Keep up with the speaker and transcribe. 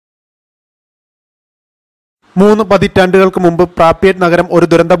3 പതിറ്റാണ്ടുകൾക്ക് മുമ്പ് പ്രാപ്യേറ്റ് നഗരം ഒരു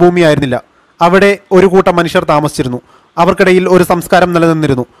ദുരന്തഭൂമിയായിരുന്നില്ല. അവിടെ ഒരു കൂട്ടം മനുഷ്യർ താമസിച്ചിരുന്നു. അവർക്കിടയിൽ ഒരു സംസ്കാരം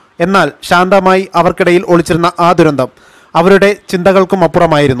നിലനിന്നിരുന്നു. എന്നാൽ ശാന്തമായി അവർക്കിടയിൽ ഒളിച്ചിരുന്ന ആ ദുരന്തം അവരുടെ ചിന്തകൾക്കും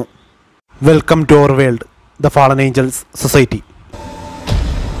അപ്പുറമായിരുന്നു. Welcome to our world, the fallen Angeles society.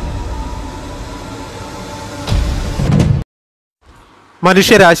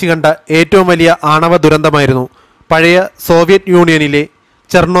 മനുഷ്യരാശി കണ്ട ഏറ്റവും വലിയ ആണവ ദുരന്തമായിരുന്നു പഴയ സോവിയറ്റ് യൂണിയനിലെ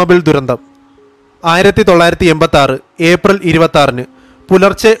ചെർണോബിൽ ദുരന്തം. 1986 ഏപ്രിൽ 26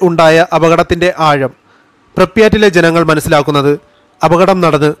 പുലർച്ചെ ഉണ്ടായ അപകടത്തിൻ്റെ ആഴം പ്രപ്യാറ്റിലെ ജനങ്ങൾ മനസ്സിലാക്കുന്നത് അപകടം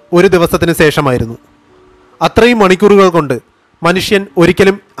നടന്ന് ഒരു ദിവസത്തിന് ശേഷമായിരുന്നു. അത്രയും മണിക്കൂറുകൾ കൊണ്ട് മനുഷ്യൻ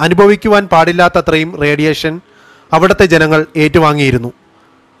ഒരിക്കലും അനുഭവിക്കുവാൻ പാടില്ലാത്തത്രയും റേഡിയേഷൻ അവിടുത്തെ ജനങ്ങൾ ഏറ്റുവാങ്ങിയിരുന്നു.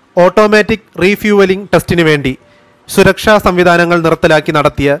 ഓട്ടോമാറ്റിക് റീഫ്യൂവലിംഗ് ടെസ്റ്റിന് വേണ്ടി സുരക്ഷാ സംവിധാനങ്ങൾ നിർത്തലാക്കി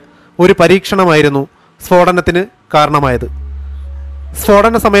നടത്തിയ ഒരു പരീക്ഷണമായിരുന്നു സ്ഫോടനത്തിന് കാരണമായത്.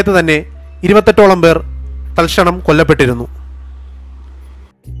 സ്ഫോടന സമയത്ത് തന്നെ 28ഓളം പേർ തൽക്ഷണം കൊല്ലപ്പെട്ടിരുന്നു.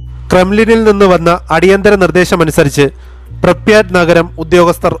 ക്രെംലിനിൽ നിന്ന് വന്ന അടിയന്തര നിർദ്ദേശമനുസരിച്ച് പ്രപ്യാറ്റ് നഗരം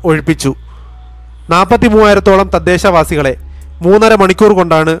ഉദ്യോഗസ്ഥർ ഒഴിപ്പിച്ചു. 43,000ഓളം തദ്ദേശവാസികളെ 3.5 മണിക്കൂർ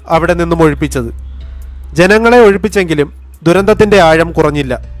കൊണ്ടാണ് അവിടെ നിന്നും ഒഴിപ്പിച്ചത്. ജനങ്ങളെ ഒഴിപ്പിച്ചെങ്കിലും ദുരന്തത്തിൻ്റെ ആഴം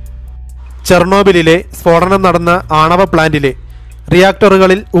കുറഞ്ഞില്ല. ചെർണോബിലിലെ സ്ഫോടനം നടന്ന ആണവ പ്ലാന്റിലെ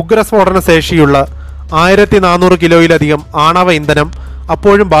റിയാക്ടറുകളിൽ ഉഗ്രസ്ഫോടന ശേഷിയുള്ള 1400 കിലോയിലധികം ആണവ ഇന്ധനം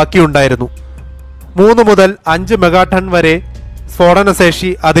അപ്പോഴും ബാക്കിയുണ്ടായിരുന്നു. 3 മുതൽ 5 മെഗാടൺ വരെ സ്ഫോടനശേഷി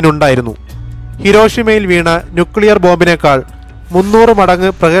അതിനുണ്ടായിരുന്നു. ഹിരോഷിമയിൽ വീണ ന്യൂക്ലിയർ ബോംബിനേക്കാൾ 300 മടങ്ങ്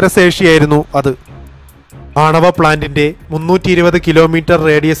പ്രഹരശേഷിയായിരുന്നു അത്. ആണവ പ്ലാന്റിൻ്റെ 320 കിലോമീറ്റർ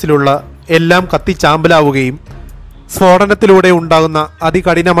റേഡിയസിലുള്ള എല്ലാം കത്തിച്ചാമ്പലാവുകയും സ്ഫോടനത്തിലൂടെ ഉണ്ടാകുന്ന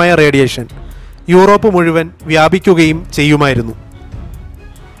അതികഠിനമായ റേഡിയേഷൻ യൂറോപ്പ് മുഴുവൻ വ്യാപിക്കുകയും ചെയ്യുമായിരുന്നു.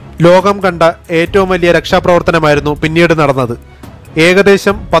 ലോകം കണ്ട ഏറ്റവും വലിയ രക്ഷാപ്രവർത്തനമായിരുന്നു പിന്നീട് നടന്നത്.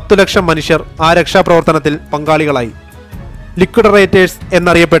 ഏകദേശം 10 ലക്ഷം മനുഷ്യർ ആ രക്ഷാപ്രവർത്തനത്തിൽ പങ്കാളികളായി. ലിക്വിഡറേറ്റേഴ്സ്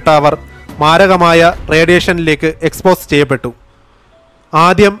എന്നറിയപ്പെട്ട അവർ മാരകമായ റേഡിയേഷനിലേക്ക് എക്സ്പോസ് ചെയ്യപ്പെട്ടു.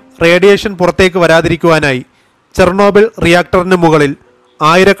 ആദ്യം റേഡിയേഷൻ പുറത്തേക്ക് വരാതിരിക്കുവാനായി ചെർണോബിൽ റിയാക്ടറിന് മുകളിൽ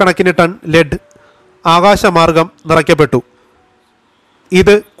ആയിരക്കണക്കിന് ടൺ ലെഡ് ആകാശമാർഗം നിറയ്ക്കപ്പെട്ടു.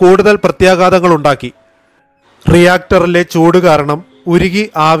 ഇത് കൂടുതൽ പ്രത്യാഘാതങ്ങളുണ്ടാക്കി. റിയാക്ടറിലെ ചൂട് കാരണം ഉരുകി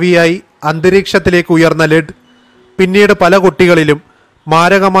ആവിയായി അന്തരീക്ഷത്തിലേക്ക് ഉയർന്ന ലെഡ് പിന്നീട് പല കുട്ടികളിലും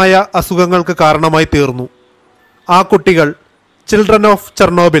മാരകമായ അസുഖങ്ങൾക്ക് കാരണമായി തീർന്നു. ആ കുട്ടികൾ ചിൽഡ്രൻ ഓഫ്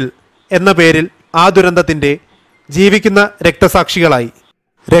ചെർണോബിൽ എന്ന പേരിൽ ആ ദുരന്തത്തിൻ്റെ ജീവിക്കുന്ന രക്തസാക്ഷികളായി.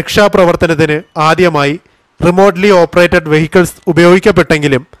 രക്ഷാപ്രവർത്തനത്തിന് ആദ്യമായി റിമോട്ട്ലി ഓപ്പറേറ്റഡ് വെഹിക്കിൾസ്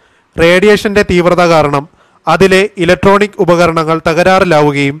ഉപയോഗിക്കപ്പെട്ടെങ്കിലും റേഡിയേഷൻ്റെ തീവ്രത കാരണം അതിലെ ഇലക്ട്രോണിക് ഉപകരണങ്ങൾ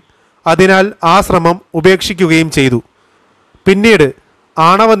തകരാറിലാവുകയും അതിനാൽ ആ ശ്രമം ഉപേക്ഷിക്കുകയും ചെയ്തു. പിന്നീട്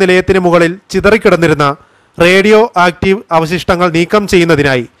ആണവ നിലയത്തിന് മുകളിൽ ചിതറിക്കിടന്നിരുന്ന റേഡിയോ ആക്റ്റീവ് അവശിഷ്ടങ്ങൾ നീക്കം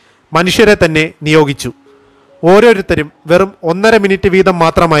ചെയ്യുന്നതിനായി മനുഷ്യരെ തന്നെ നിയോഗിച്ചു. ഓരോരുത്തരും വെറും 1.5 മിനിറ്റ് വീതം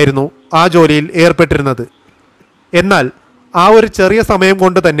മാത്രമായിരുന്നു ആ ജോലിയിൽ ഏർപ്പെട്ടിരുന്നത്. എന്നാൽ ആ ഒരു ചെറിയ സമയം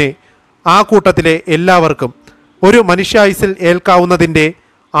കൊണ്ട് തന്നെ ആ കൂട്ടത്തിലെ എല്ലാവർക്കും ഒരു മനുഷ്യായുസ്സിൽ ഏൽക്കാവുന്നതിൻ്റെ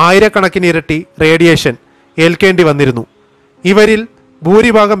 1000കണക്കിന് ഇരട്ടി റേഡിയേഷൻ ഏൽക്കേണ്ടി വന്നിരുന്നു. ഇവരിൽ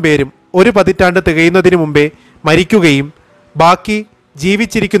ഭൂരിഭാഗം പേരും 1 പതിറ്റാണ്ട് തികയുന്നതിന് മുമ്പേ മരിക്കുകയും ബാക്കി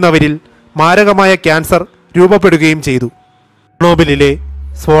ജീവിച്ചിരിക്കുന്നവരിൽ മാരകമായ ക്യാൻസർ രൂപപ്പെടുകയും ചെയ്തു. ചെർണോബിലിലെ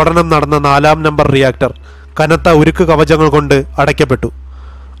സ്ഫോടനം നടന്ന 4ാം നമ്പർ റിയാക്ടർ കനത്ത ഉരുക്ക് കവചങ്ങൾ കൊണ്ട് അടയ്ക്കപ്പെട്ടു.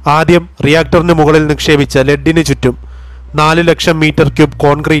 ആദ്യം റിയാക്ടറിന് മുകളിൽ നിക്ഷേപിച്ച ലെഡിന് ചുറ്റും 4 ലക്ഷം മീറ്റർ ക്യൂബ്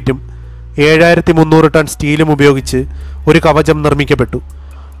കോൺക്രീറ്റും 7300 ടൺ സ്റ്റീലും ഉപയോഗിച്ച് ഒരു കവചം നിർമ്മിക്കപ്പെട്ടു.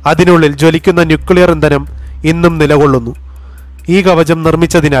 അതിനുള്ളിൽ ജ്വലിക്കുന്ന ന്യൂക്ലിയർ ഇന്ധനം ഇന്നും നിലകൊള്ളുന്നു. ഈ കവചം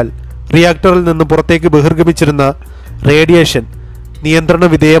നിർമ്മിച്ചതിനാൽ റിയാക്ടറിൽ നിന്ന് പുറത്തേക്ക് ബഹിർഗമിച്ചിരുന്ന റേഡിയേഷൻ നിയന്ത്രണ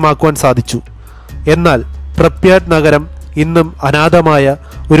വിധേയമാക്കുവാൻ സാധിച്ചു. എന്നാൽ പ്രപ്യാറ്റ് നഗരം ഇന്നും അനാഥമായ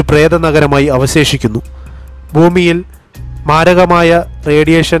ഒരു പ്രേത നഗരമായി അവശേഷിക്കുന്നു. ഭൂമിയിൽ മാരകമായ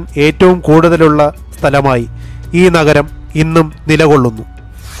റേഡിയേഷൻ ഏറ്റവും കൂടുതലുള്ള സ്ഥലമായി ഈ നഗരം ഇന്നും നിലകൊള്ളുന്നു.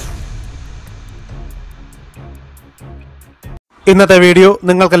 ഇന്നത്തെ വീഡിയോ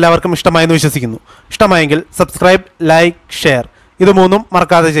നിങ്ങൾക്കെല്ലാവർക്കും ഇഷ്ടമായെന്ന് വിശ്വസിക്കുന്നു. ഇഷ്ടമായെങ്കിൽ സബ്സ്ക്രൈബ്, ലൈക്ക്, ഷെയർ ഇത് 3ഉം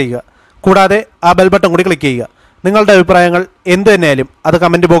മറക്കാതെ ചെയ്യുക. കൂടാതെ ആ ബെൽ ബട്ടൺ കൂടി ക്ലിക്ക് ചെയ്യുക. നിങ്ങളുടെ അഭിപ്രായങ്ങൾ എന്ത് തന്നെയായാലും അത്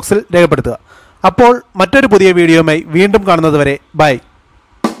കമൻറ്റ് ബോക്സിൽ രേഖപ്പെടുത്തുക. അപ്പോൾ മറ്റൊരു പുതിയ വീഡിയോയുമായി വീണ്ടും കാണുന്നത് വരെ ബൈ.